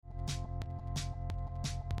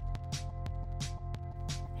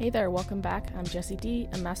Hey there, welcome back. I'm Jessie D,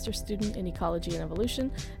 a master's student in ecology and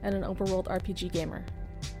evolution and an open world RPG gamer.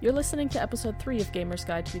 You're listening to episode 3 of Gamer's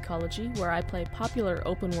Guide to Ecology, where I play popular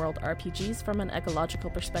open world RPGs from an ecological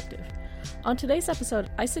perspective. On today's episode,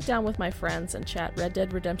 I sit down with my friends and chat Red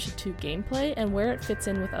Dead Redemption 2 gameplay and where it fits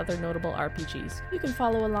in with other notable RPGs. You can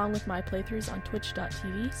follow along with my playthroughs on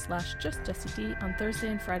twitch.tv/justjessied on Thursday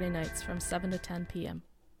and Friday nights from 7 to 10 p.m.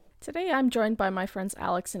 Today I'm joined by my friends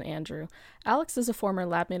Alex and Andrew. Alex is a former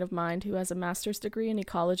labmate of mine who has a master's degree in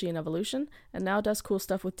ecology and evolution and now does cool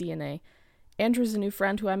stuff with DNA. Andrew's a new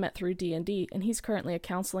friend who I met through D&D, and he's currently a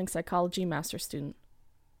counseling psychology master's student.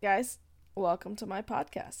 Guys, welcome to my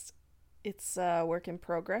podcast. It's a work in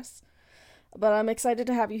progress, but I'm excited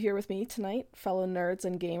to have you here with me tonight, fellow nerds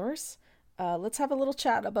and gamers. Let's have a little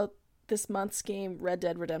chat about this month's game, Red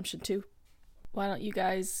Dead Redemption 2. Why don't you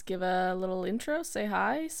guys give a little intro, say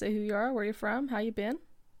hi, say who you are, where you're from, how you been?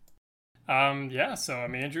 So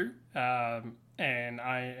I'm Andrew, and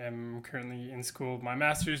I am currently in school with my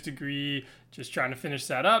master's degree, just trying to finish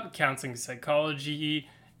that up, counseling psychology,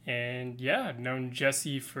 and I've known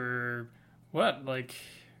Jessie for,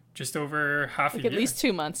 just over half a year. At least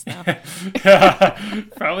 2 months now.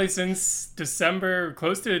 Probably since December,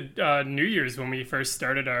 close to New Year's when we first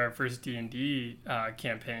started our first D&D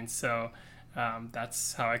campaign, so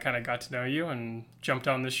that's how I kind of got to know you and jumped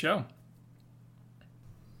on this show.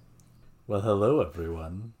 Well, hello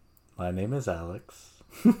everyone. My name is Alex.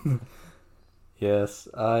 Yes,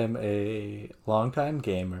 I'm a longtime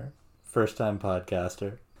gamer, first-time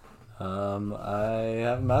podcaster. I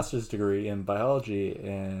have a master's degree in biology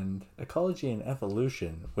and ecology and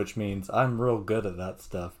evolution, which means I'm real good at that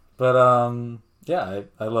stuff. But I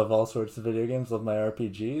love all sorts of video games, love my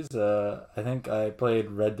RPGs. I think I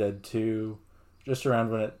played Red Dead 2 just around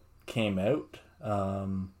when it came out.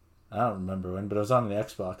 I don't remember when, but it was on the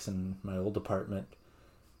Xbox in my old apartment.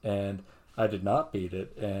 And I did not beat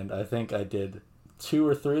it, and I think I did 2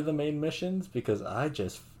 or 3 of the main missions because I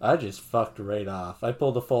just fucked right off. I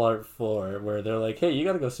pulled a Fallout 4 where they're like, hey, you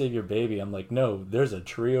gotta go save your baby. I'm like, no, there's a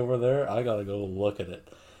tree over there. I gotta go look at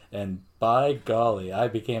it. And by golly, I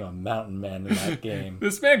became a mountain man in that game.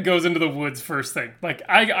 This man goes into the woods first thing.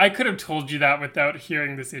 I could have told you that without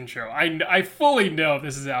hearing this intro. I fully know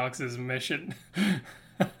this is Alex's mission.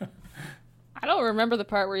 I don't remember the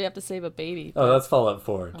part where you have to save a baby. Oh, that's Fallout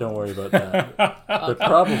 4. Don't worry about that. But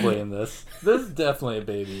probably in this is definitely a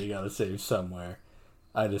baby you gotta save somewhere,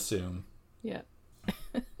 I'd assume. Yeah.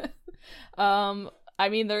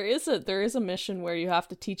 There is a mission where you have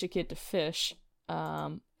to teach a kid to fish.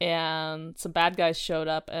 And some bad guys showed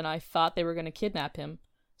up, and I thought they were going to kidnap him.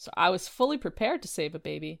 So I was fully prepared to save a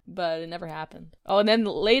baby, but it never happened. Oh, and then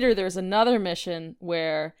later there's another mission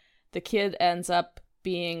where the kid ends up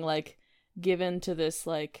being, given to this,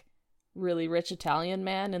 really rich Italian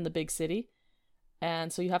man in the big city.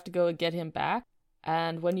 And so you have to go and get him back.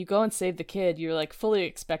 And when you go and save the kid, you're, fully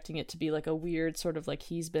expecting it to be, a weird sort of,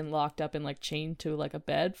 he's been locked up and, chained to, a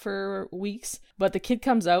bed for weeks. But the kid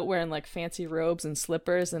comes out wearing, fancy robes and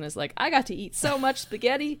slippers and is like, I got to eat so much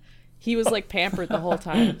spaghetti. He was, pampered the whole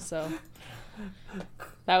time, so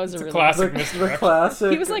that was it's a really classic. The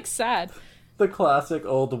classic. He was, sad. The classic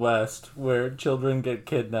Old West where children get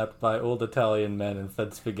kidnapped by old Italian men and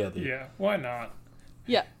fed spaghetti. Yeah, why not?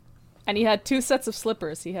 Yeah. And he had 2 sets of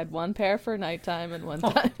slippers. He had one pair for nighttime and one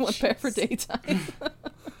pair for daytime.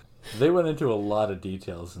 They went into a lot of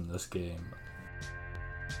details in this game.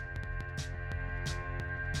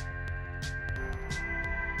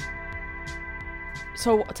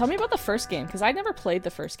 So tell me about the first game, because I never played the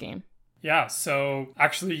first game. Yeah, so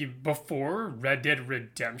actually before Red Dead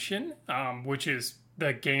Redemption, which is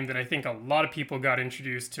the game that I think a lot of people got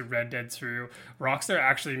introduced to Red Dead through, Rockstar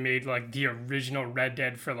actually made the original Red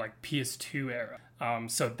Dead for PS2 era.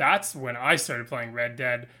 So that's when I started playing Red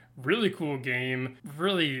Dead. Really cool game,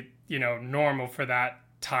 really, normal for that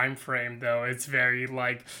time frame though. It's very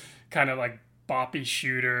kind of boppy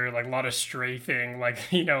shooter, a lot of strafing,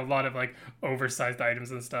 a lot of oversized items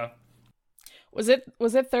and stuff. Was it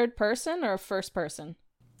third person or first person?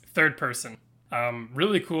 Third person.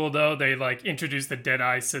 Really cool though. They introduced the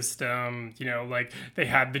Deadeye system, they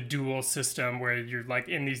had the duel system where you're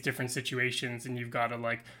in these different situations and you've got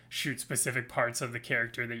to shoot specific parts of the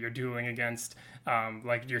character that you're dueling against,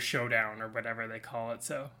 your showdown or whatever they call it.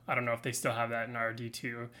 So I don't know if they still have that in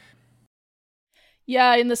RD2.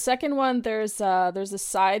 Yeah, in the second one, there's a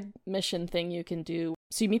side mission thing you can do.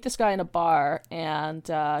 So you meet this guy in a bar, and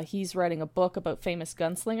he's writing a book about famous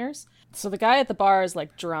gunslingers. So the guy at the bar is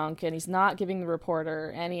drunk, and he's not giving the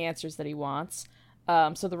reporter any answers that he wants.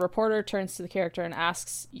 So the reporter turns to the character and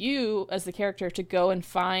asks you, as the character, to go and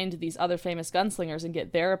find these other famous gunslingers and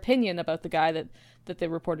get their opinion about the guy that the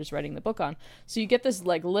reporter's writing the book on. So you get this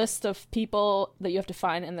like list of people that you have to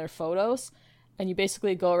find in their photos, and you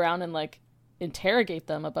basically go around and like interrogate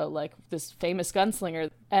them about like this famous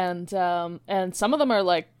gunslinger. And some of them are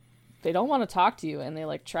like, they don't want to talk to you and they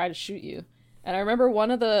like try to shoot you. And I remember one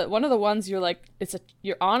of the ones you're like,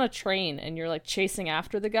 you're on a train and you're like chasing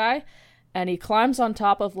after the guy. And he climbs on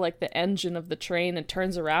top of, like, the engine of the train and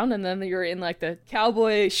turns around, and then you're in, like, the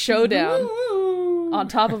cowboy showdown on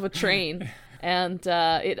top of a train. And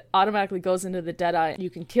it automatically goes into the Deadeye. You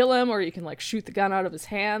can kill him, or you can, like, shoot the gun out of his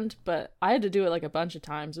hand. But I had to do it, like, a bunch of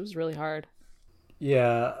times. It was really hard.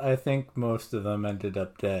 Yeah, I think most of them ended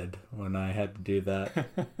up dead when I had to do that.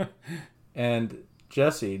 And,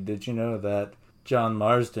 Jesse, did you know that John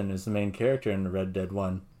Marsden is the main character in the Red Dead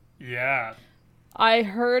 1? Yeah. I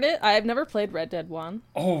heard it. I've never played Red Dead 1.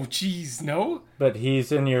 Oh, geez, no? But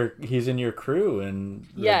he's in your crew in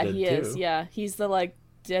Red Yeah, Dead he 2. is. Yeah, he's the like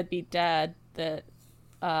deadbeat dad that.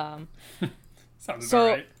 Sounds So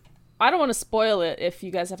about right. I don't want to spoil it if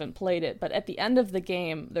you guys haven't played it, but at the end of the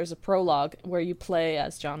game, there's a prologue where you play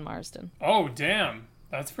as John Marsden. Oh, damn.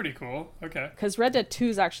 That's pretty cool. Okay. Because Red Dead 2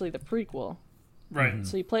 is actually the prequel. Right.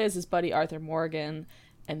 So you play as his buddy Arthur Morgan,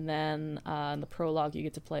 and then in the prologue, you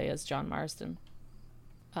get to play as John Marsden.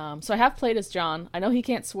 So I have played as John. I know he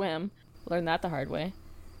can't swim. Learned that the hard way.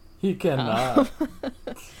 He cannot.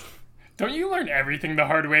 Don't you learn everything the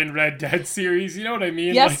hard way in Red Dead series? You know what I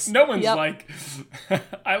mean? Yes. Like, no one's Yep. like,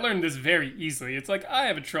 I learned this very easily. It's like, I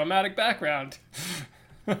have a traumatic background.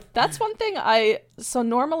 That's one thing so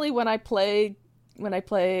normally when I play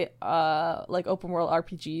like open world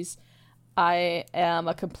RPGs, I am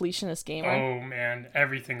a completionist gamer. Oh, man.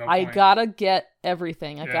 Everything. I gotta get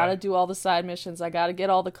everything. I Yeah. gotta do all the side missions. I gotta get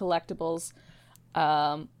all the collectibles.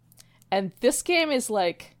 And this game is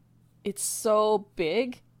like, it's so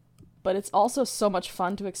big, but it's also so much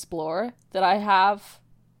fun to explore that I have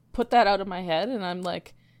put that out of my head. And I'm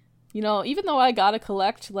like, you know, even though I gotta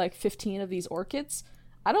collect like 15 of these orchids,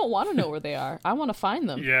 I don't want to know where they are. I want to find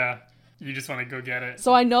them. Yeah. You just want to go get it.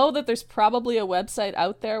 So I know that there's probably a website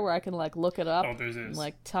out there where I can like look it up. Oh, there's and, this.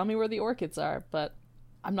 like tell me where the orchids are, but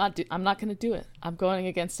I'm not going to do it. I'm going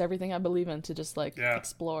against everything I believe in to just like Yeah.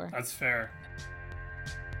 explore. That's fair.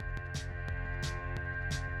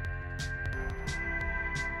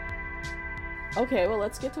 Okay, well,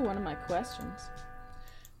 let's get to one of my questions.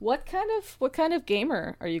 What kind of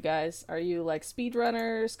gamer are you guys? Are you like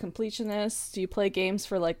speedrunners, completionists? Do you play games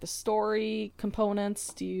for like the story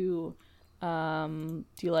components? Do you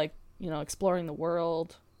like, you know, exploring the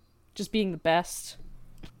world, just being the best?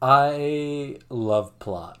 I love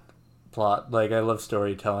plot. Like, I love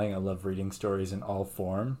storytelling. I love reading stories in all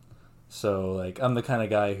form. So, like, I'm the kind of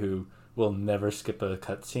guy who will never skip a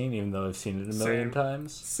cutscene, even though I've seen it a million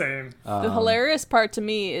times. Same. The hilarious part to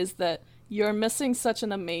me is that you're missing such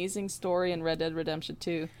an amazing story in Red Dead Redemption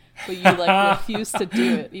 2, but you like refuse to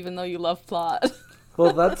do it, even though you love plot.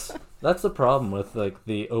 Well, that's the problem with like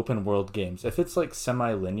the open world games. If it's like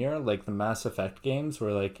semi-linear, like the Mass Effect games,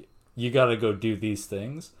 where like you gotta go do these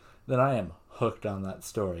things, then I am hooked on that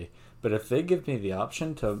story. But if they give me the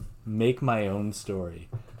option to make my own story,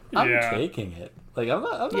 I'm Yeah. taking it. Like I'm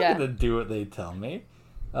not Yeah. gonna do what they tell me.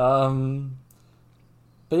 But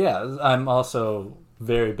yeah, I'm also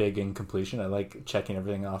very big in completion. I like checking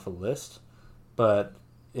everything off a list. But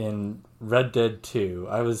in Red Dead 2,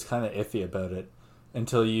 I was kind of iffy about it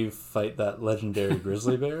until you fight that legendary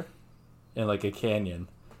grizzly bear in like a canyon.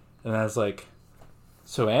 And I was like,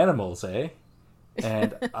 so animals, eh?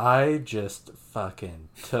 And I just fucking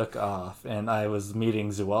took off. And I was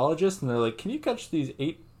meeting zoologists, and they're like, can you catch these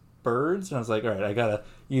 8 birds? And I was like, all right, I gotta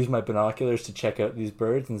use my binoculars to check out these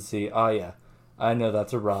birds and see, oh yeah, I know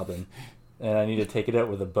that's a robin. And I need to take it out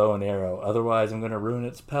with a bow and arrow. Otherwise, I'm going to ruin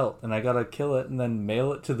its pelt. And I got to kill it and then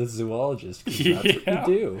mail it to the zoologist. 'Cause that's what Yeah. you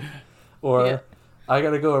do. Or Yeah. I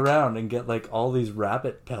got to go around and get like all these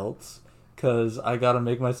rabbit pelts because I got to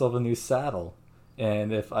make myself a new saddle.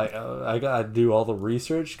 And if I got to do all the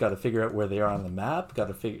research, got to figure out where they are on the map, got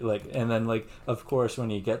to figure like, and then like, of course, when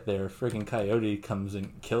you get there, friggin' coyote comes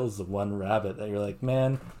and kills the one rabbit that you're like,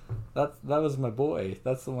 man, that was my boy.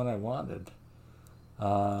 That's the one I wanted.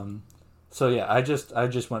 So yeah, I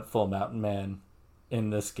just went full mountain man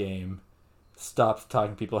in this game. Stopped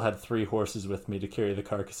talking to people. Had 3 horses with me to carry the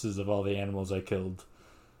carcasses of all the animals I killed.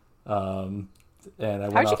 And I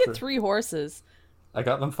went How'd you off get for- 3 horses? I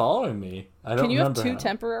got them following me. I don't Can you have remember 2 how.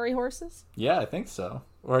 temporary horses? Yeah, I think so.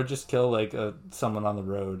 Or just kill like someone on the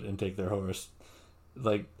road and take their horse.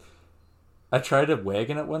 Like I tried a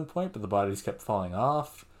wagon at one point, but the bodies kept falling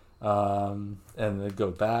off, and they'd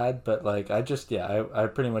go bad. But like, I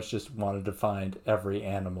pretty much just wanted to find every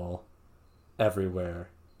animal, everywhere,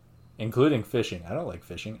 including fishing. I don't like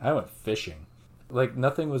fishing. I went fishing. Like,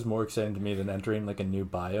 nothing was more exciting to me than entering like a new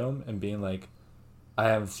biome and being like, I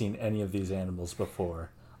haven't seen any of these animals before.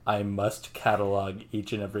 I must catalog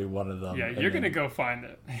each and every one of them. Yeah, you're gonna go find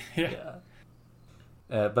it. Yeah.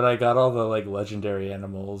 But I got all the like legendary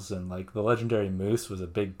animals, and like the legendary moose was a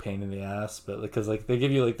big pain in the ass. But because like they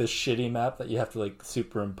give you like this shitty map that you have to like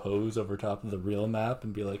superimpose over top of the real map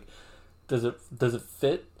and be like, does it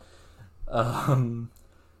fit? And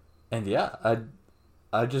yeah,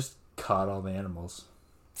 I just caught all the animals.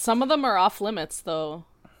 Some of them are off limits though,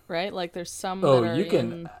 right? Like there's some that are you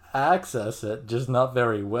can access it, just not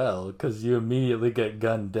very well, because you immediately get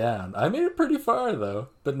gunned down. I made it pretty far though,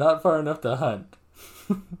 but not far enough to hunt.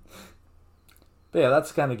 But yeah, that's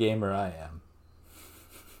the kind of gamer I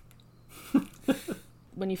am.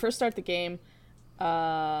 When you first start the game,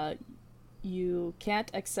 you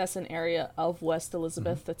can't access an area of West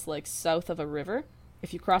Elizabeth that's like south of a river.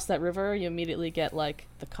 If you cross that river, you immediately get like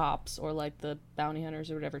the cops or like the bounty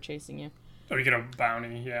hunters or whatever chasing you. Oh, you get a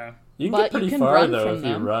bounty, yeah. You can But get pretty you can far run though from if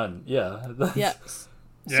them. you run. Yeah. Yeah.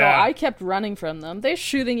 So Yeah. I kept running from them. They're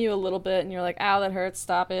shooting you a little bit, and you're like, ow, that hurts,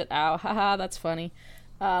 stop it, ow, haha, that's funny.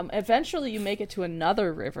 Eventually, you make it to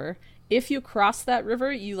another river. If you cross that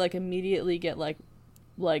river, you, like, immediately get, like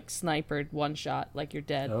snipered, one shot, like, you're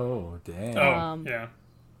dead. Oh, damn. Oh, yeah.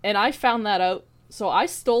 And I found that out, so I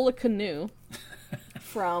stole a canoe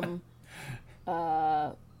from,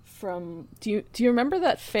 do you remember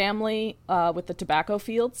that family, with the tobacco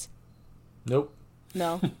fields? Nope.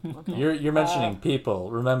 No? Okay. You're mentioning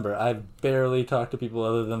people. Remember, I've barely talked to people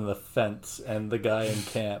other than the fence and the guy in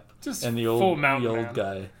camp Just and the full old mountain man.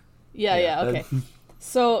 guy. Yeah, okay.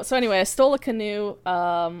 So anyway, I stole a canoe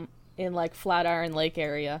in like Flatiron Lake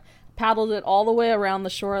area, paddled it all the way around the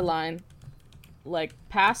shoreline, like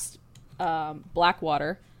past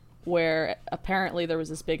Blackwater, where apparently there was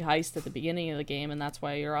this big heist at the beginning of the game, and that's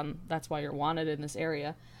why you're wanted in this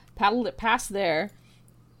area. Paddled it past there,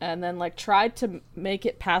 and then like tried to make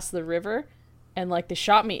it past the river, and like they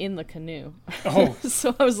shot me in the canoe. Oh.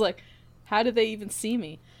 So I was like, how did they even see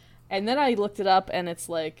me? And then I looked it up, and it's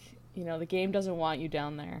like, you know, the game doesn't want you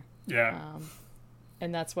down there. Yeah.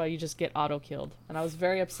 And that's why you just get auto-killed. And I was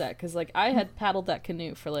very upset, because, like, I had paddled that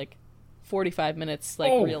canoe for, like, 45 minutes,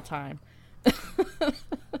 like, Oh. real time.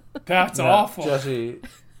 That's Now, awful. Jesse,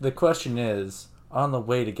 the question is, on the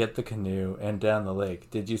way to get the canoe and down the lake,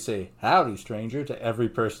 did you say, howdy, stranger, to every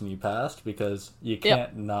person you passed? Because you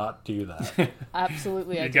can't not do that.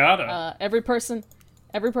 Absolutely, I You did. gotta. Every person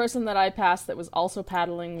that I passed that was also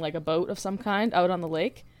paddling, like, a boat of some kind out on the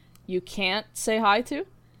lake, you can't say hi to.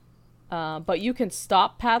 But you can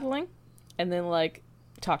stop paddling and then, like,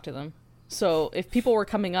 talk to them. So if people were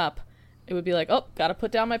coming up, it would be like, oh, gotta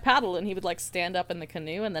put down my paddle. And he would, like, stand up in the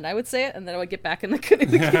canoe, and then I would say it, and then I would get back in the canoe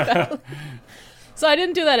to keep paddling. So I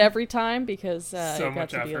didn't do that every time, because So it got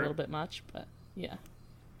much to be a effort. little bit much. But, yeah.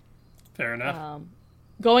 Fair enough.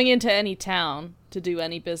 Going into any town to do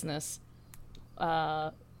any business,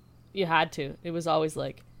 you had to. It was always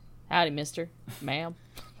like, howdy, mister, ma'am,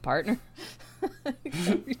 partner.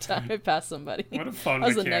 Every time I passed somebody. What a fun I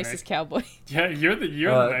was the mechanic. nicest cowboy. Yeah, you're the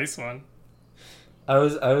nice one. I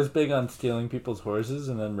was big on stealing people's horses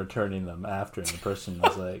and then returning them after, and the person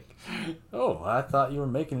was like, oh, I thought you were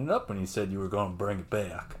making it up when you said you were going to bring it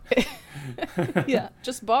back. Yeah,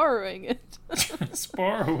 just borrowing it. Just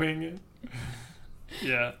borrowing it.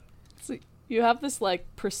 Yeah. So you have this like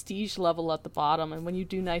prestige level at the bottom, and when you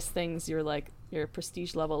do nice things, your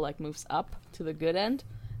prestige level like moves up to the good end,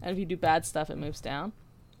 and if you do bad stuff, it moves down.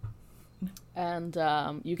 And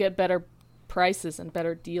you get better prices and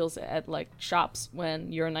better deals at like shops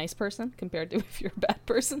when you're a nice person compared to if you're a bad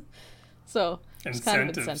person. So it's kind of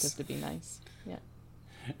Incentives. incentive to be nice. Yeah.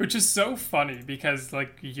 Which is so funny because,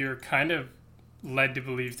 like, you're kind of led to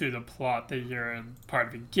believe through the plot that you're a part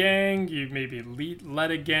of a gang. You maybe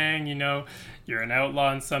led a gang, you know. You're an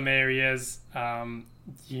outlaw in some areas.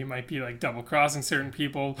 You might be, like, double-crossing certain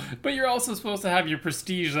people. But you're also supposed to have your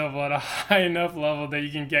prestige level at a high enough level that you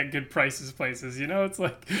can get good prices places, you know? It's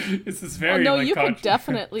like, it's this very, no, like, you could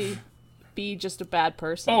definitely be just a bad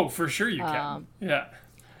person. Oh, for sure you can. Yeah.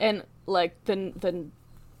 And like the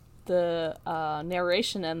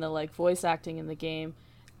narration and the like voice acting in the game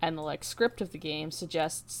and the like script of the game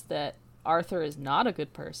suggests that Arthur is not a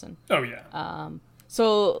good person. Oh, yeah.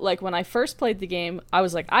 So like when I first played the game, I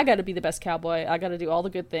was like, I got to be the best cowboy. I got to do all the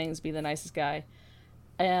good things, be the nicest guy.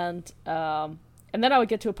 And And then I would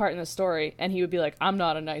get to a part in the story, and he would be like, I'm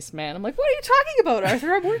not a nice man. I'm like, what are you talking about,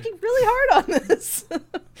 Arthur? I'm working really hard on this.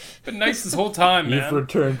 Been nice this whole time, man. You've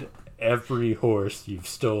returned every horse you've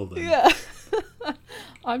stolen. Yeah.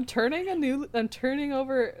 I'm turning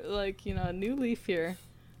over, like, you know, a new leaf here.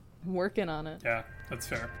 I'm working on it. Yeah, that's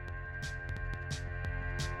fair.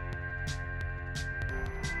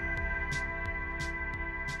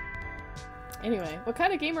 Anyway, what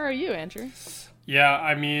kind of gamer are you, Andrew? Yeah,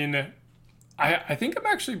 I mean, I think I'm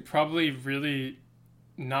actually probably really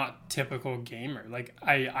not typical gamer. Like,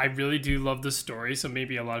 I really do love the story, so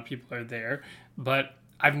maybe a lot of people are there, but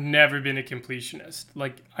I've never been a completionist.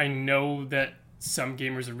 Like, I know that some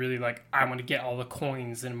gamers are really like, I want to get all the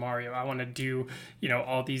coins in Mario. I want to do, you know,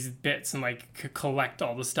 all these bits and like collect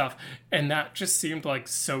all the stuff. And that just seemed like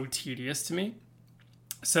so tedious to me.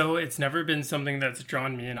 So it's never been something that's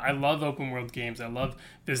drawn me in. I love open world games. I love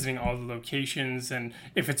visiting all the locations. And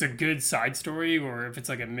if it's a good side story or if it's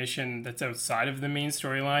like a mission that's outside of the main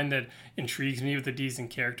storyline that intrigues me with a decent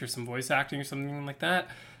character, some voice acting or something like that,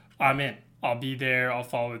 I'm in. I'll be there. I'll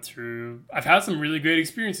follow it through. I've had some really great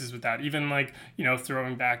experiences with that. Even like, you know,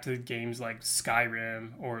 throwing back to games like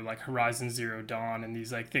Skyrim or like Horizon Zero Dawn and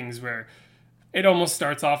these like things where it almost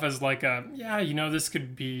starts off as like a, yeah, you know, this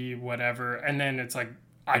could be whatever. And then it's like,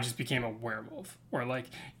 I just became a werewolf, or like,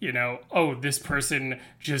 you know, oh, this person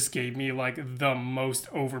just gave me like the most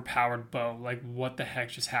overpowered bow. Like, what the heck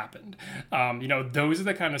just happened? You know, those are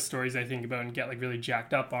the kind of stories I think about and get like really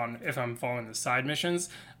jacked up on if I'm following the side missions.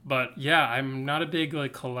 But yeah, I'm not a big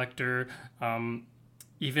like collector.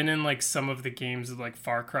 Even in like some of the games, like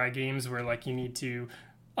Far Cry games, where like you need to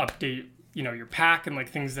update, you know, your pack and like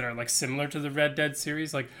things that are like similar to the Red Dead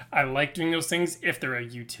series. Like, I like doing those things if they're a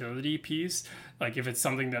utility piece. Like, if it's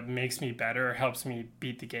something that makes me better or helps me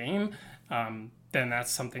beat the game, then that's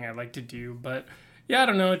something I like to do. But yeah, I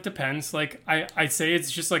don't know. It depends. Like, I'd say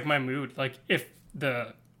it's just like my mood. Like, if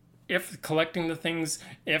collecting the things,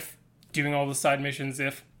 if doing all the side missions,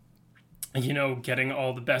 if, you know, getting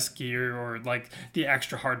all the best gear or like the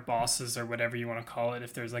extra hard bosses or whatever you want to call it,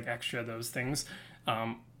 if there's like extra of those things,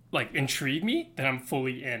 like intrigue me, then I'm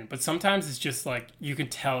fully in. But sometimes it's just like, you can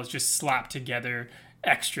tell it's just slapped together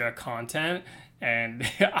extra content. And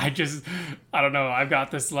I don't know, I've got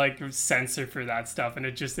this like sensor for that stuff, and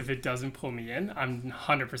it just, if it doesn't pull me in, I'm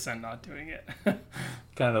 100% not doing it.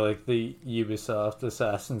 Kind of like the Ubisoft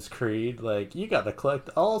Assassin's Creed, like, you gotta collect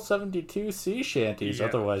all 72 sea shanties, Yeah.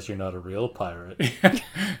 otherwise you're not a real pirate.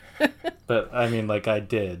 But I mean, like, I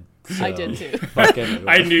did. So, I did too. fuck everyone.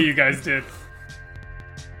 I knew you guys did.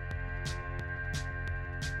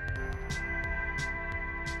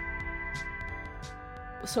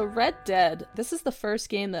 So Red Dead, this is the first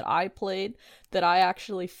game that I played that I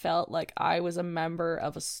actually felt like I was a member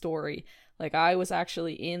of a story. Like, I was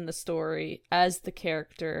actually in the story as the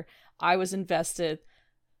character. I was invested.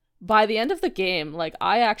 By the end of the game, like,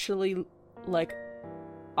 I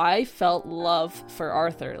felt love for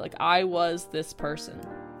Arthur. Like, I was this person.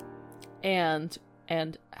 And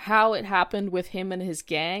how it happened with him and his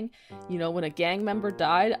gang, you know, when a gang member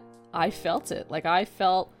died, I felt it. Like, I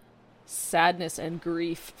felt sadness and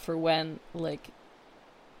grief for when like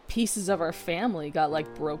pieces of our family got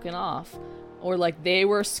like broken off, or like they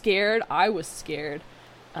were scared, I was scared,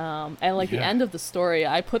 and like the end of the story,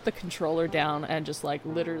 I put the controller down and just like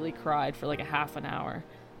literally cried for like a half an hour.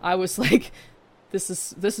 I was like, this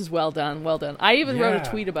is well done. I even wrote a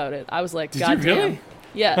tweet about it. I was like, Did God you damn. really?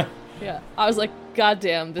 Yeah I was like, God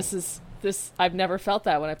damn, this I've never felt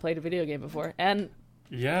that when I played a video game before. And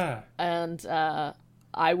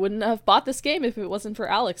I wouldn't have bought this game if it wasn't for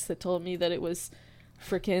Alex that told me that it was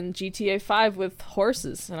freaking GTA 5 with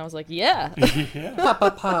horses. And I was like, yeah. Pow, pow,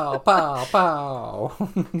 pow, pow, pow.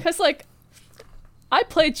 Because, like, I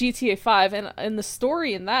played GTA 5, and the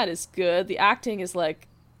story in that is good. The acting is, like,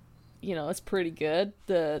 you know, it's pretty good.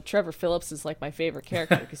 The Trevor Phillips is, like, my favorite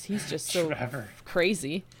character because he's just so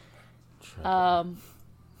crazy.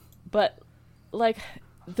 But, like,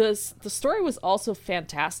 the story was also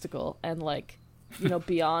fantastical and, like, you know,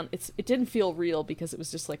 beyond, it didn't feel real because it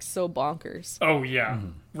was just like so bonkers. Oh yeah.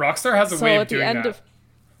 Rockstar has a way of doing that.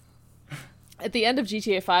 At the end of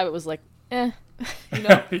GTA 5, it was like, you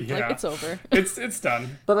know, like, it's over. It's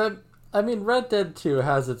done. But I mean, Red Dead 2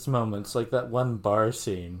 has its moments, like that one bar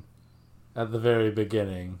scene at the very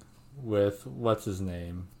beginning with what's his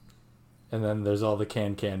name, and then there's all the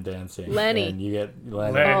can dancing. Lenny. And you get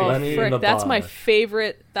Lenny. Lenny in the that's bar. my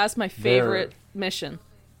favorite. That's my favorite mission.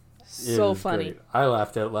 So funny. Great. I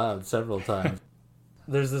laughed out loud several times.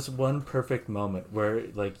 there's this one perfect moment where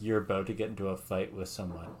like you're about to get into a fight with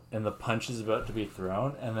someone and the punch is about to be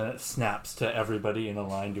thrown and then it snaps to everybody in a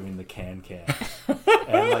line doing the can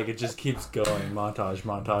and like it just keeps going,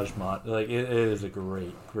 montage, like it is a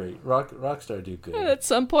great Rockstar do good. And at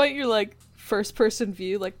some point you're like first person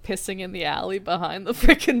view, like pissing in the alley behind the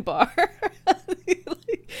freaking bar.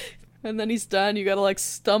 And then he's done, you gotta like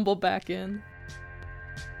stumble back in.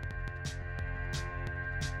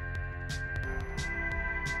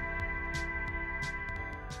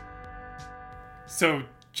 So,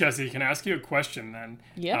 Jesse, can I ask you a question then?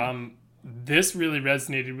 Yeah. This really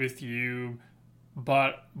resonated with you,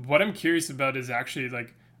 but what I'm curious about is actually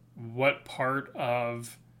like what part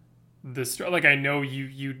of the story, like I know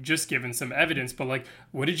you just given some evidence, but like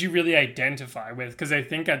what did you really identify with? Because I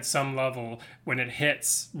think at some level when it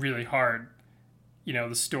hits really hard, you know,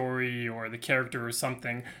 the story or the character or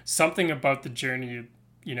something about the journey,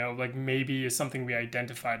 you know, like maybe is something we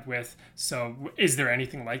identified with. So is there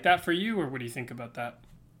anything like that for you, or what do you think about that?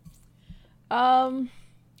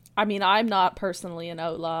 I mean, I'm not personally an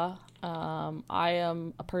outlaw. I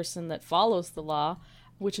am a person that follows the law,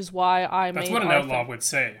 which is why I made That's what an Arthur... outlaw would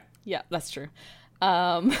say. Yeah, that's true.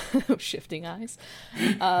 Shifting eyes.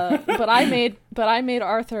 But I made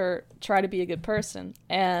Arthur try to be a good person,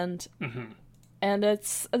 and and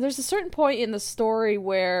there's a certain point in the story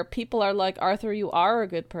where people are like, Arthur, you are a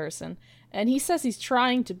good person, and he says he's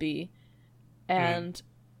trying to be, and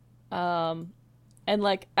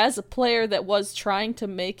like as a player that was trying to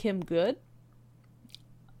make him good,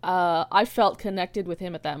 I felt connected with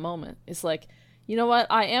him at that moment. It's like, you know what,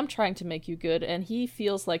 I am trying to make you good, and he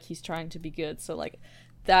feels like he's trying to be good. So like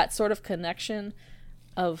that sort of connection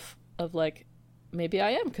of like, maybe I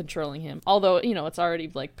am controlling him. Although, you know, it's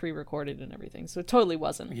already like pre-recorded and everything, so it totally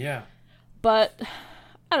wasn't. Yeah. But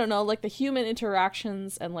I don't know, like the human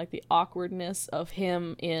interactions and like the awkwardness of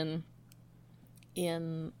him in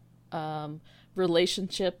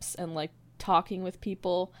relationships and like talking with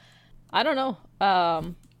people. I don't know.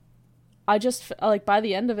 I just like by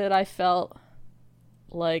the end of it, I felt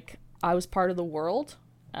like I was part of the world,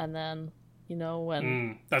 and then, you know,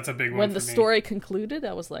 when that's a big one when for the me. story concluded,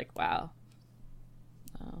 I was like, wow.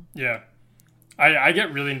 Yeah, I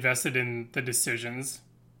get really invested in the decisions,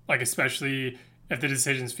 like especially if the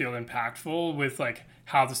decisions feel impactful with like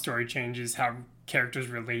how the story changes, how characters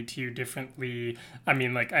relate to you differently. I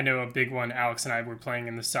mean, like I know a big one Alex and I were playing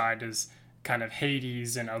in the side is kind of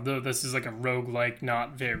Hades, and although this is like a roguelike,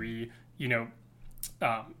 not very, you know,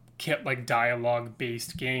 like dialogue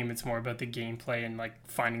based game, it's more about the gameplay and like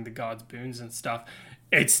finding the gods' boons and stuff.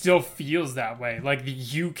 It still feels that way. Like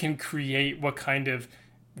you can create what kind of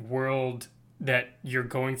world that you're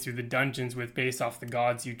going through the dungeons with based off the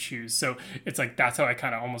gods you choose. So it's like that's how I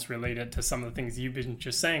kind of almost relate it to some of the things you've been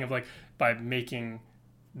just saying, of like by making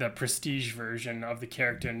the prestige version of the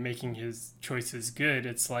character and making his choices good,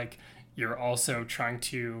 it's like you're also trying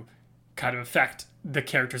to kind of affect the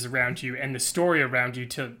characters around you and the story around you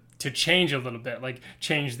to change a little bit, like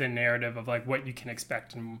change the narrative of like what you can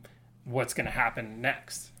expect and what's going to happen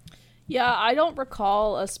next. Yeah, I don't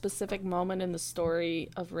recall a specific moment in the story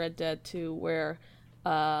of Red Dead 2 where,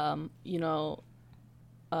 you know,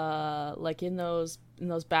 like in those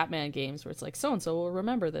Batman games where it's like so and so will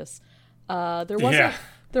remember this. There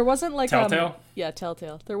wasn't like Telltale.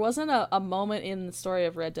 Telltale. There wasn't a moment in the story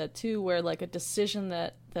of Red Dead 2 where like a decision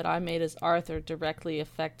that I made as Arthur directly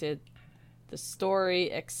affected the story,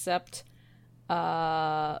 except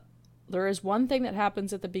there is one thing that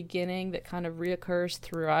happens at the beginning that kind of reoccurs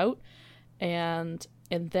throughout, and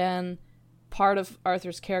then part of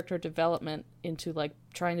Arthur's character development into like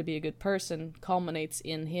trying to be a good person culminates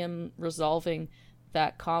in him resolving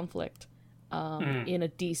that conflict in a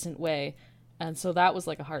decent way. And so that was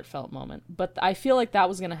like a heartfelt moment. But I feel like that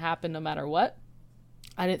was going to happen no matter what.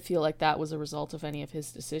 I didn't feel like that was a result of any of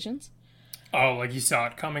his decisions. Oh, like you saw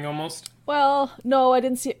it coming almost? Well, no, I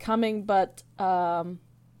didn't see it coming, but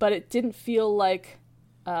it didn't feel like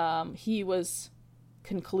he was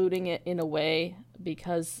concluding it in a way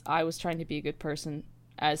because I was trying to be a good person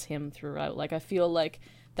as him throughout. Like, I feel like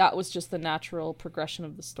that was just the natural progression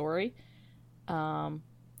of the story.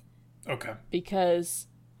 Okay. Because,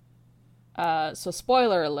 so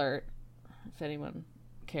spoiler alert, if anyone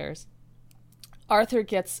cares, Arthur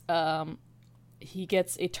gets he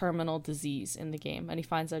gets a terminal disease in the game, and he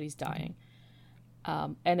finds out he's dying.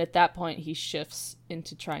 And at that point, he shifts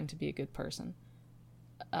into trying to be a good person.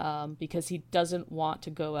 Because he doesn't want to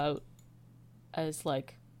go out as,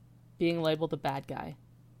 like, being labeled a bad guy.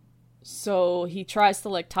 So he tries to,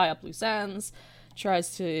 like, tie up loose ends,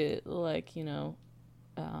 tries to, like, you know,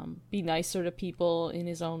 be nicer to people in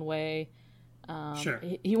his own way. Sure.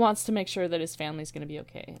 He wants to make sure that his family's going to be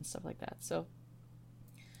okay and stuff like that. So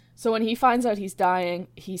when he finds out he's dying,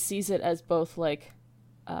 he sees it as both like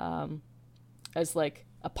a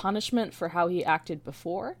punishment for how he acted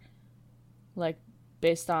before, like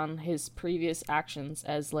based on his previous actions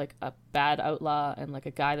as like a bad outlaw and like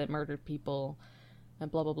a guy that murdered people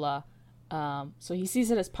and blah blah blah. So he sees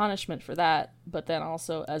it as punishment for that, but then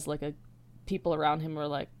also as like people around him were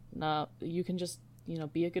like, no, you can just,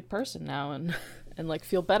 be a good person now and and like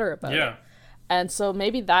feel better about it. And so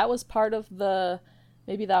maybe that was part of the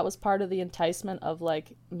enticement of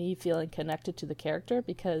like me feeling connected to the character,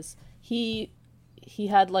 because he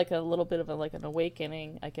had like a little bit of an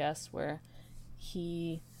awakening, I guess, where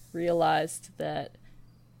he realized that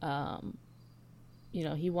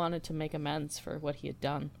he wanted to make amends for what he had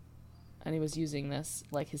done, and he was using this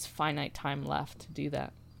like his finite time left to do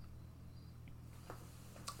that.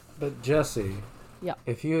 But Jesse, yeah,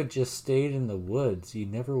 if you had just stayed in the woods, you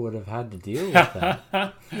never would have had to deal with that.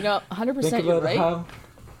 100%. Think you're about right.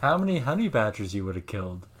 how many honey badgers you would have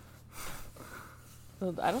killed.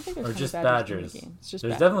 I don't think there's or just badgers. badgers. It's just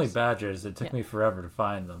there's badgers. Definitely badgers. It took me forever to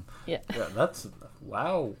find them. Yeah. That's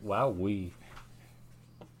wow.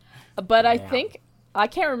 But I think I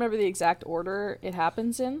can't remember the exact order it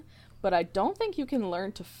happens in, but I don't think you can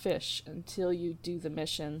learn to fish until you do the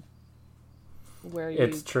mission where you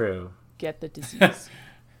It's true. get the disease.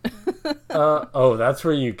 That's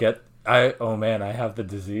where you get I have the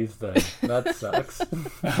disease thing. That sucks.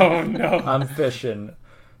 Oh no. I'm fishing.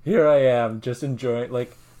 Here I am, just enjoying,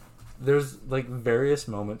 like, there's, like, various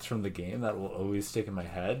moments from the game that will always stick in my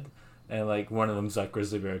head, and, like, one of them's that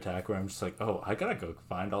grizzly bear attack where I'm just like, oh, I gotta go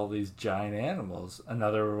find all these giant animals.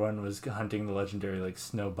 Another one was hunting the legendary, like,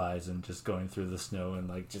 snow bison, just going through the snow and,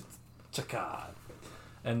 like, just, chaka.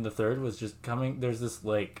 And the third was just there's this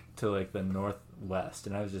lake to, like, the northwest,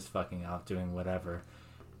 and I was just fucking off doing whatever.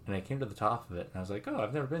 And I came to the top of it, and I was like, oh,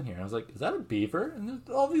 I've never been here. And I was like, is that a beaver? And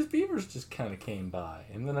all these beavers just kind of came by.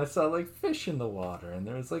 And then I saw, like, fish in the water, and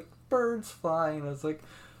there was, like, birds flying. And I was like,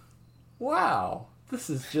 wow, this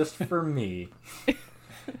is just for me.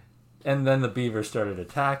 And then the beaver started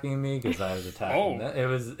attacking me because I was attacking them.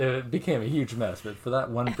 It became a huge mess. But for that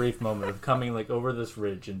one brief moment of coming, like, over this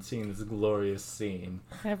ridge and seeing this glorious scene.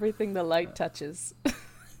 Everything the light touches.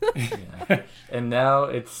 Yeah. And now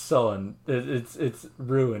it's sullen. It's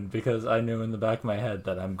ruined because I knew in the back of my head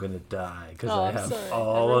that I'm gonna die because I have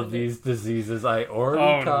all of these diseases I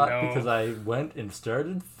already caught because I went and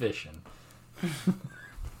started fishing.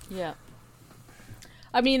 Yeah.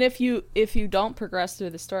 I mean, if you don't progress through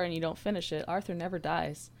the story and you don't finish it, Arthur never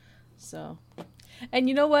dies. So, and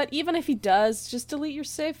you know what? Even if he does, just delete your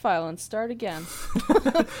save file and start again.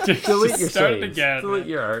 Delete your start saves. again. Delete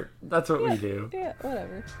your art. That's what we do. Yeah,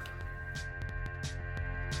 whatever.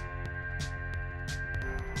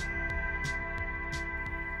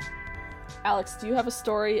 Alex, do you have a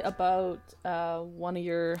story about one of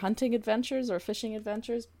your hunting adventures or fishing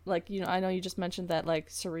adventures? Like, I know you just mentioned that, like,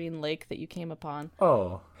 serene lake that you came upon.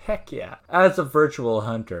 Oh, heck yeah. As a virtual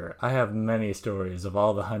hunter, I have many stories of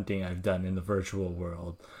all the hunting I've done in the virtual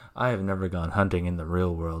world. I have never gone hunting in the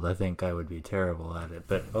real world. I think I would be terrible at it.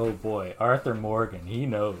 But, oh boy, Arthur Morgan, he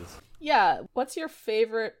knows. Yeah. What's your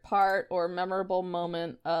favorite part or memorable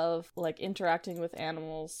moment of, like, interacting with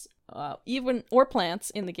animals, or plants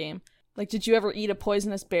in the game? Like, did you ever eat a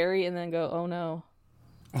poisonous berry and then go, oh no?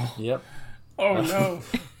 Yep. Oh no.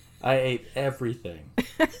 I ate everything.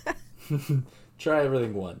 Try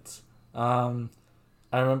everything once. I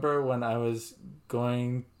remember when I was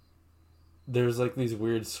going, there's like these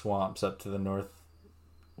weird swamps up to the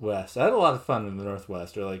northwest. I had a lot of fun in the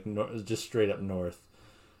northwest, or like just straight up north.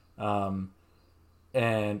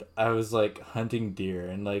 And I was like hunting deer,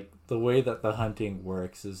 and like the way that the hunting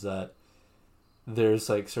works is that there's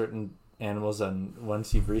like certain animals, and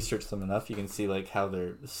once you've researched them enough, you can see like how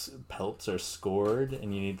their pelts are scored,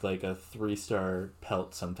 and you need like a 3-star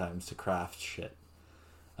pelt sometimes to craft shit,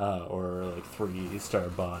 or like 3-star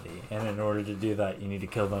body. And in order to do that, you need to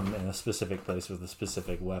kill them in a specific place with a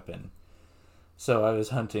specific weapon. So I was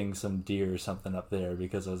hunting some deer or something up there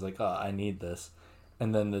because I was like, oh, I need this.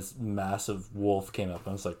 And then this massive wolf came up.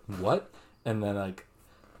 I was like, what? And then like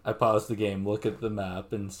I paused the game, look at the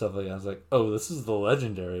map and stuff like that. I was like, oh, this is the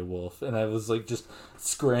legendary wolf. And I was like just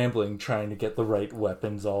scrambling, trying to get the right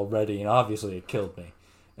weapons all ready. And obviously it killed me.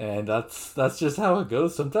 And that's just how it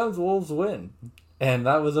goes. Sometimes wolves win. And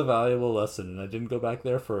that was a valuable lesson. And I didn't go back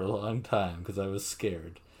there for a long time because I was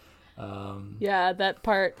scared. Yeah, that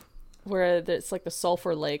part where it's like the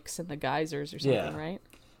sulfur lakes and the geysers or something, Yeah. right?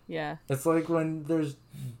 Yeah. It's like when there's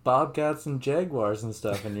bobcats and jaguars and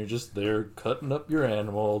stuff, and you're just there cutting up your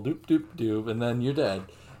animal, doop doop doop, and then you're dead.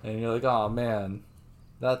 And you're like, oh man,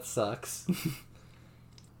 that sucks.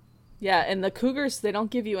 Yeah, and the cougars, they don't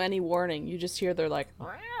give you any warning. You just hear they're like,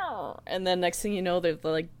 wow. And then next thing you know, they're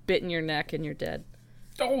like bitten your neck and you're dead.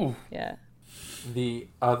 Oh! Yeah. The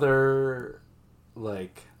other,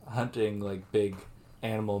 like, hunting, like, big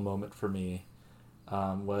animal moment for me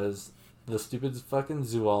was the stupid fucking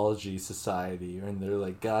zoology society, and they're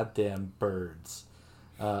like goddamn birds.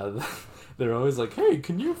 They're always like, hey,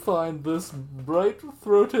 can you find this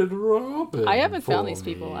bright-throated robin? I haven't found for these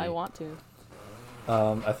people. me?" I want to.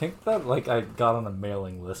 I think that, like, I got on a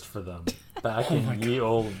mailing list for them back in ye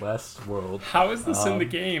old West world. How is this in the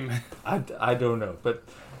game? I don't know, but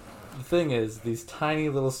the thing is, these tiny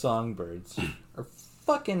little songbirds are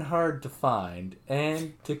fucking hard to find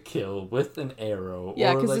and to kill with an arrow.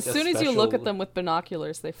 Yeah, or because like as soon as you special... look at them with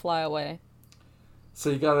binoculars, they fly away. So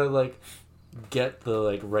you gotta, like, get the,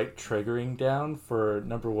 like, right triggering down for,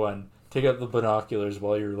 number one, take out the binoculars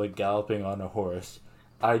while you're, like, galloping on a horse.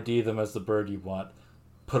 ID them as the bird you want.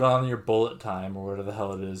 Put on your bullet time, or whatever the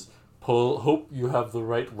hell it is. Hope you have the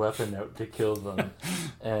right weapon out to kill them.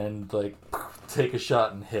 And, like, take a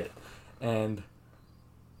shot and hit. And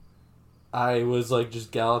I was, like,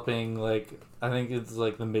 just galloping, like, I think it's,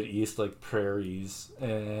 like, the Mideast, like, prairies.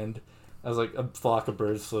 And I was like, a flock of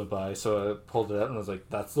birds flew by, so I pulled it out and I was like,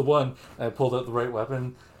 that's the one. And I pulled out the right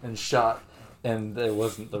weapon and shot, and it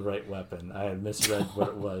wasn't the right weapon. I had misread what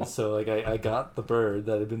it was. So, like, I got the bird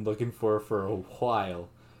that I'd been looking for a while,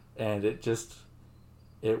 and it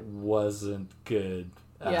wasn't good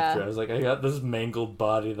after. Yeah. I was like, I got this mangled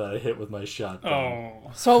body that I hit with my shotgun.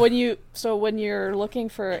 Oh. So when you're looking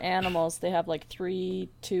for animals, they have like 3,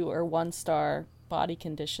 2, or 1 star body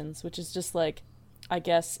conditions, which is just like, I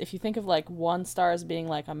guess if you think of like 1 star as being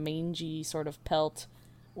like a mangy sort of pelt,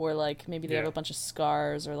 or like maybe they have a bunch of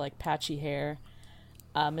scars or like patchy hair,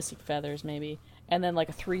 missing feathers maybe, and then like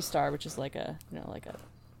a 3 star, which is like a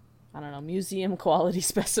I don't know, museum quality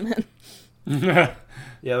specimen. Yeah,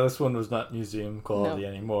 this one was not museum quality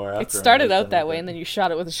anymore. It started out that way, and then you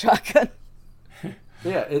shot it with a shotgun.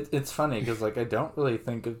 Yeah, it's funny because, like, I don't really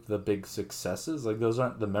think of the big successes. Like, those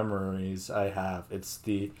aren't the memories I have. It's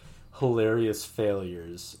the hilarious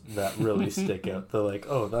failures that really stick out. They're like,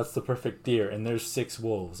 oh, that's the perfect deer, and there's 6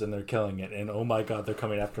 wolves, and they're killing it, and oh my god, they're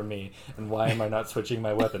coming after me, and why am I not switching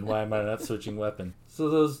my weapon? Why am I not switching weapon? So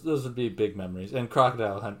those would be big memories. And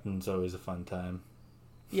crocodile hunting's always a fun time.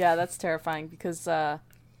 Yeah, that's terrifying because so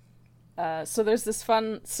there's this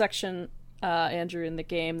fun section, Andrew, in the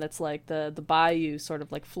game that's like the bayou sort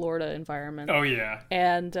of like Florida environment. Oh yeah.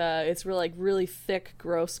 And it's really thick,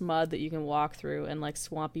 gross mud that you can walk through, and like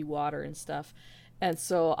swampy water and stuff. And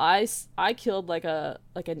so I killed like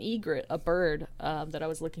an egret, a bird that I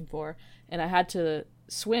was looking for, and I had to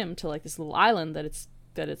swim to like this little island that its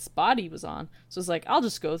body was on. So it's like, I'll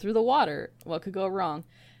just go through the water. What could go wrong?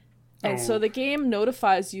 And so the game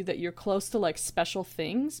notifies you that you're close to like special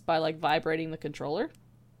things by like vibrating the controller.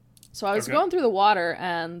 So I was going through the water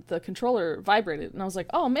and the controller vibrated, and I was like,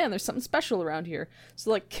 oh man, there's something special around here. So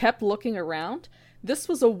like kept looking around. This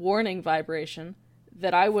was a warning vibration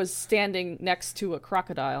that I was standing next to a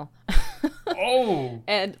crocodile. Oh.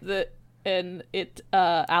 And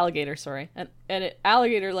alligator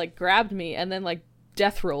like grabbed me and then like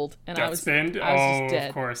death rolled, and I was just dead.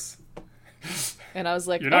 Of course. And I was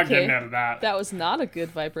like, you're not okay, getting out of that. That was not a good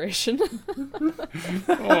vibration.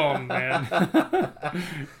 Oh man.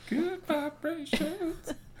 Good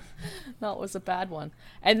vibrations. No, it was a bad one.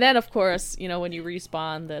 And then, of course, you know, when you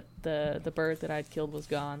respawn, that the bird that I'd killed was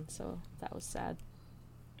gone, so that was sad.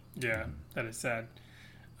 Yeah, that is sad.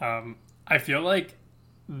 I feel like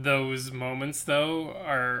those moments, though,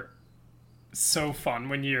 are so fun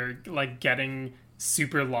when you're, like, getting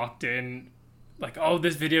super locked in. Like, oh,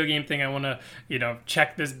 this video game thing, I want to, you know,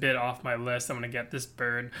 check this bit off my list. I want to get this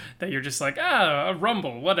bird. That you're just like, a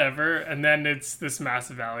rumble, whatever. And then it's this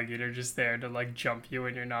massive alligator just there to, like, jump you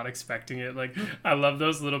when you're not expecting it. Like, I love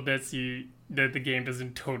those little bits that the game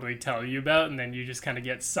doesn't totally tell you about. And then you just kind of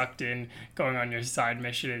get sucked in going on your side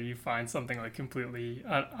mission and you find something, like, completely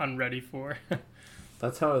unready for.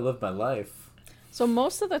 That's how I live my life. So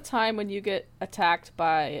most of the time when you get attacked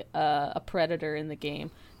by a predator in the game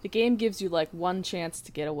gives you, like, 1 chance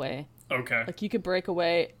to get away. Okay. Like, you could break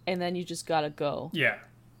away, and then you just gotta go. Yeah.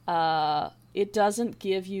 It doesn't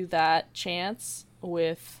give you that chance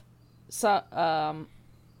with...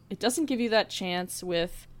 it doesn't give you that chance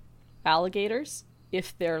with alligators,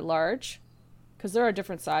 if they're large. Because there are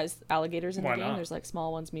different sized alligators in the game. There's, like,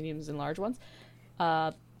 small ones, mediums, and large ones.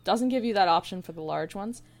 doesn't give you that option for the large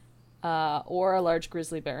ones, or a large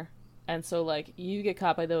grizzly bear. And so, like, you get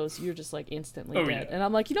caught by those, you're just, like, instantly dead. Yeah. And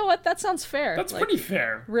I'm like, you know what? That sounds fair. That's like, pretty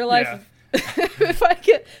fair. Real life. Yeah. if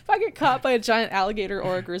I get caught by a giant alligator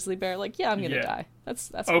or a grizzly bear, like, yeah, I'm gonna die.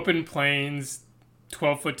 That's open plains,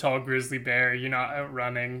 12-foot tall grizzly bear. You're not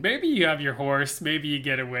outrunning. Maybe you have your horse. Maybe you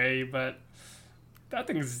get away, but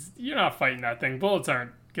you're not fighting that thing. Bullets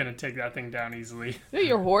aren't gonna take that thing down easily. Yeah,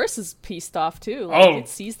 your horse is pissed off too. Like, it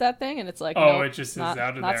sees that thing and it's like, nope, it just not, is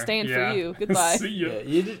out of not there. staying for you. Goodbye. See ya.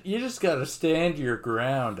 Yeah, you just gotta stand your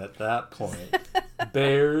ground at that point.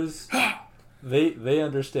 Bears, they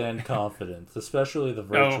understand confidence, especially the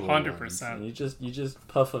virtual 100%. ones. And you just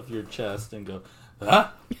puff up your chest and go,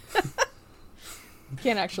 ah. You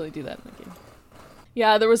can't actually do that in the game.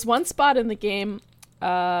 Yeah, there was one spot in the game.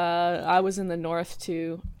 I was in the north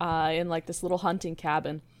too, in like this little hunting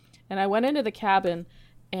cabin, and I went into the cabin,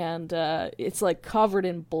 and it's like covered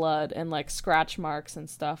in blood and like scratch marks and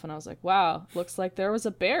stuff, and I was like, wow, looks like there was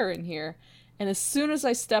a bear in here. And as soon as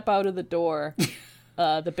I step out of the door,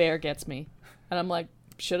 the bear gets me, and I'm like,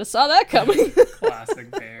 should have saw that coming. Classic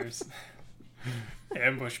bears.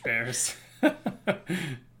 Ambush bears.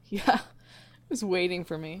 Yeah, it was waiting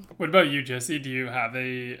for me. What about you, Jesse? Do you have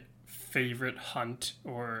a favorite hunt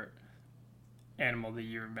or animal that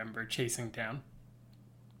you remember chasing down?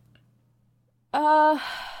 I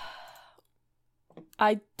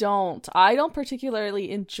don't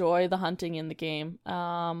particularly enjoy the hunting in the game.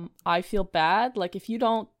 I feel bad. Like, if you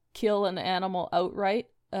don't kill an animal outright,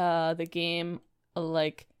 the game,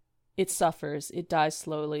 like, it suffers. It dies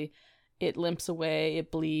slowly. It limps away.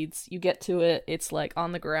 It bleeds. You get to it. It's, like,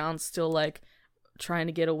 on the ground, still, like, trying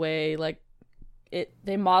to get away. Like,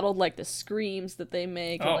 they modeled, like, the screams that they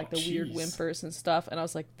make and, like, the weird whimpers and stuff. And I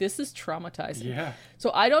was like, this is traumatizing. Yeah.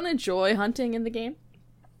 So I don't enjoy hunting in the game.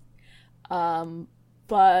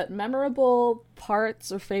 But memorable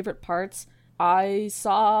parts or favorite parts, I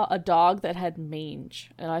saw a dog that had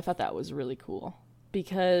mange, and I thought that was really cool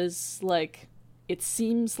because, like, it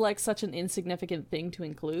seems like such an insignificant thing to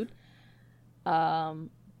include. But,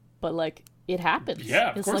 like, it happens.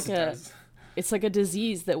 Yeah, of it's course like it does. It's like a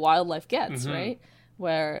disease that wildlife gets, Mm-hmm. right?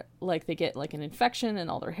 Where, like, they get, like, an infection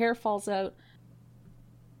and all their hair falls out.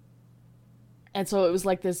 And so it was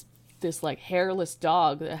like this like hairless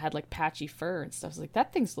dog that had like patchy fur and stuff. I was like,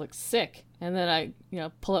 that thing looks sick. And then I,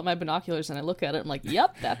 pull out my binoculars and I look at it. I'm like,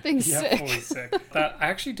 yep, that thing's sick. Fully sick. I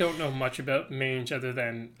actually don't know much about mange other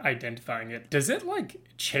than identifying it. Does it like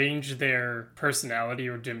change their personality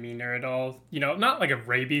or demeanor at all? Not like a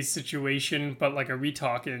rabies situation, but like, are we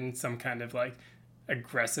talking some kind of like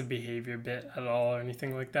aggressive behavior bit at all or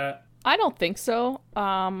anything like that? I don't think so.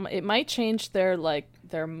 It might change their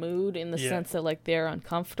mood in the sense that like they're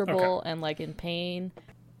uncomfortable and like in pain.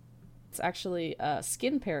 It's actually a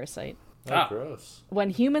skin parasite. Oh, gross.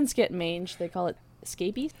 When humans get mange, they call it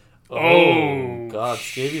scabies. Oh God,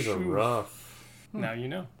 scabies are rough. Now you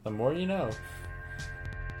know. The more you know.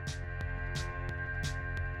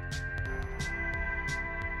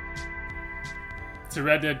 So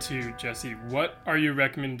Red Dead 2, Jesse, what are your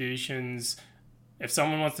recommendations if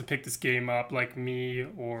someone wants to pick this game up like me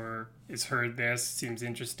or has heard this, seems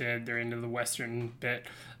interested, they're into the Western bit,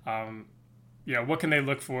 what can they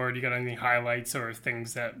look for? Do you got any highlights or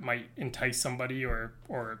things that might entice somebody or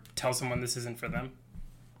tell someone this isn't for them?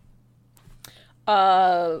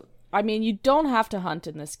 I mean, you don't have to hunt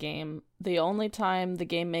in this game. The only time the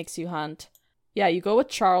game makes you hunt, you go with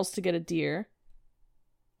Charles to get a deer.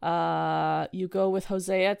 You go with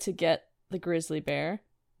Hosea to get the grizzly bear.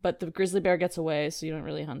 But the grizzly bear gets away, so you don't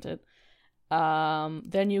really hunt it.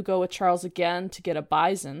 Then you go with Charles again to get a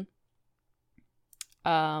bison.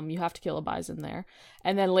 You have to kill a bison there.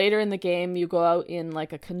 And then later in the game, you go out in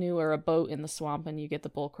like a canoe or a boat in the swamp and you get the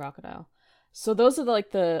bull crocodile. So those are like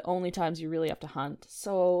the only times you really have to hunt.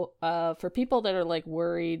 So for people that are like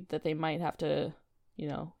worried that they might have to,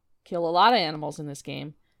 kill a lot of animals in this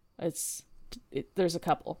game, there's a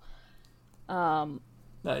couple. No,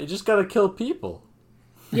 you just gotta kill people.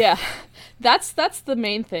 Yeah, that's the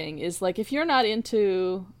main thing is like if you're not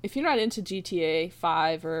into GTA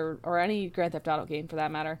 5 or any Grand Theft Auto game for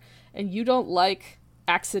that matter, and you don't like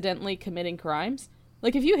accidentally committing crimes,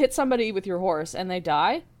 like if you hit somebody with your horse and they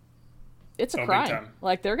die, it's a crime.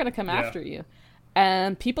 Like they're gonna come after you,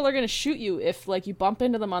 and people are gonna shoot you if like you bump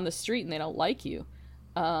into them on the street and they don't like you,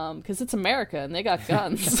 because it's America and they got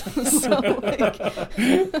guns.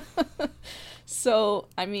 So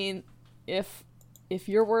I mean, if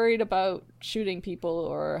you're worried about shooting people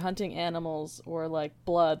or hunting animals or like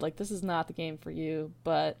blood, like this is not the game for you.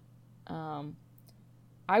 But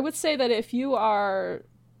I would say that if you are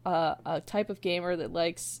a type of gamer that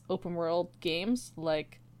likes open world games,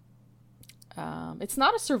 like it's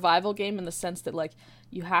not a survival game in the sense that like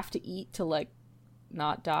you have to eat to like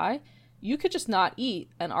not die. You could just not eat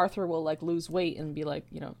and Arthur will like lose weight and be like,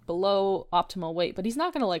 you know, below optimal weight, but he's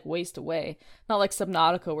not going to like waste away. Not like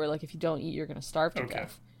Subnautica where like if you don't eat you're going to starve to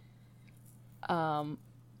death.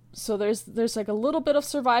 So there's like a little bit of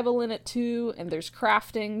survival in it too, and there's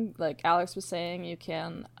crafting, like Alex was saying. You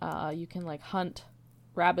can like hunt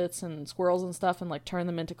rabbits and squirrels and stuff and like turn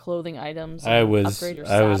them into clothing items. I was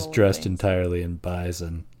dressed entirely in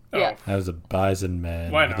bison. Yeah. I was a bison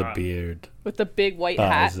man with a beard. With the big white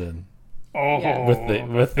bison. hat. Oh, yeah.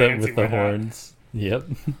 with the horns. Yep.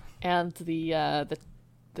 And the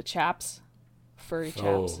chaps. Furry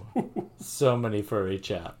chaps. Oh, so many furry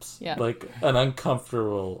chaps. Yeah. Like an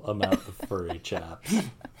uncomfortable amount of furry chaps.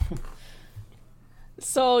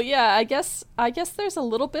 So yeah, I guess there's a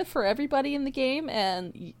little bit for everybody in the game,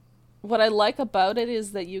 and what I like about it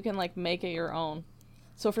is that you can like make it your own.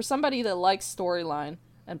 So for somebody that likes storyline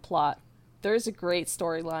and plot, there's a great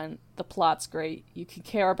storyline. The plot's great. You can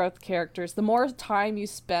care about the characters. The more time you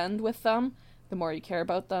spend with them, the more you care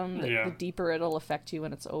about them, the deeper it'll affect you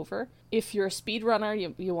when it's over. If you're a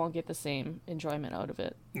speedrunner, you won't get the same enjoyment out of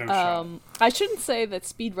it. No shot. I shouldn't say that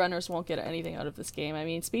speedrunners won't get anything out of this game. I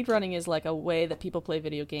mean, speedrunning is like a way that people play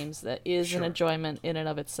video games that is an enjoyment in and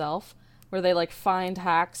of itself, where they like find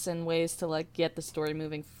hacks and ways to like get the story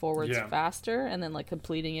moving forwards faster and then like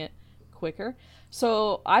completing it quicker.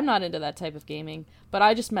 So I'm not into that type of gaming, but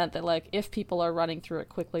I just meant that like if people are running through it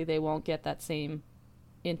quickly, they won't get that same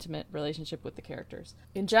intimate relationship with the characters.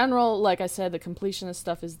 In general, like I said, the completionist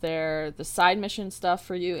stuff is there. The side mission stuff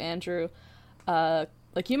for you, Andrew,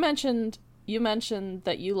 like you mentioned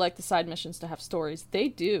that you like the side missions to have stories. They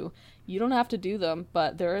do. You don't have to do them,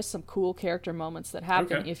 but there is some cool character moments that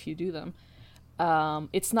happen if you do them.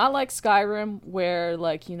 It's not like Skyrim where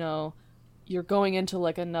like, you know, you're going into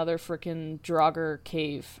like another freaking Draugr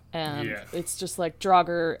cave and it's just like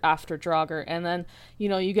Draugr after Draugr, and then, you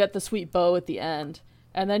know, you get the sweet bow at the end.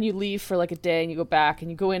 And then you leave for like a day and you go back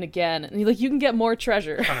and you go in again and you can get more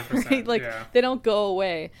treasure. 100%, right? Like they don't go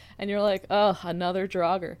away and you're like, oh, another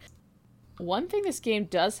Draugr. One thing this game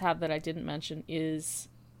does have that I didn't mention is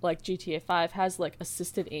like GTA 5 has like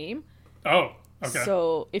assisted aim. Oh, okay.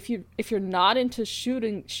 So if you're not into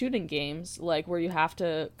shooting games, like where you have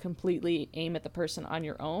to completely aim at the person on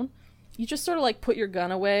your own, you just sort of like put your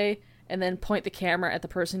gun away and then point the camera at the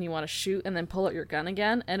person you want to shoot, and then pull out your gun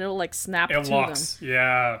again, and it'll like snap to them.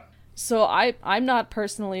 Yeah. So I'm not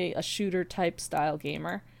personally a shooter type style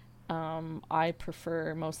gamer. I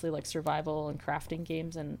prefer mostly like survival and crafting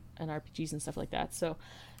games and RPGs and stuff like that. So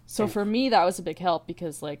for me that was a big help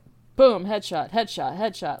because like boom,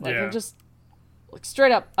 headshot. Like I'm just like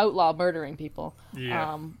straight up outlaw murdering people.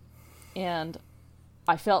 Yeah. And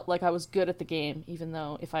I felt like I was good at the game, even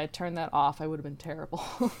though if I had turned that off, I would have been terrible.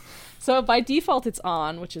 So by default, it's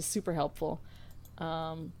on, which is super helpful.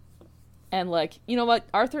 And like, you know what?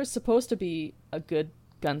 Arthur is supposed to be a good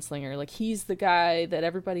gunslinger. Like, he's the guy that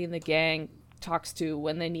everybody in the gang talks to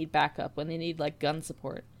when they need backup, when they need like gun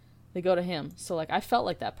support. They go to him. So like, I felt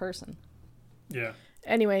like that person. Yeah.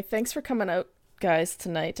 Anyway, thanks for coming out, guys,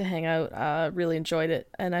 tonight to hang out. Really enjoyed it,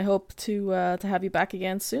 and I hope to have you back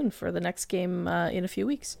again soon for the next game in a few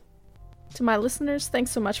weeks. To my listeners, thanks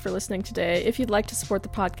so much for listening today. If you'd like to support the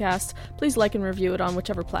podcast, please like and review it on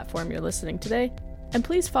whichever platform you're listening today. And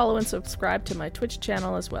please follow and subscribe to my Twitch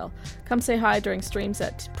channel as well. Come say hi during streams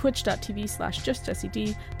at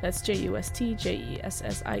twitch.tv/justsed. That's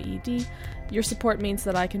JUSTJESSIED. Your support means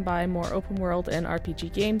that I can buy more open world and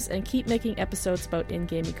RPG games and keep making episodes about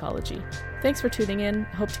in-game ecology. Thanks for tuning in.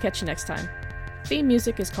 Hope to catch you next time. Theme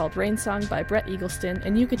music is called Rain Song by Brett Eagleston,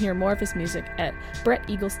 and you can hear more of his music at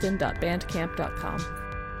bretteagleston.bandcamp.com.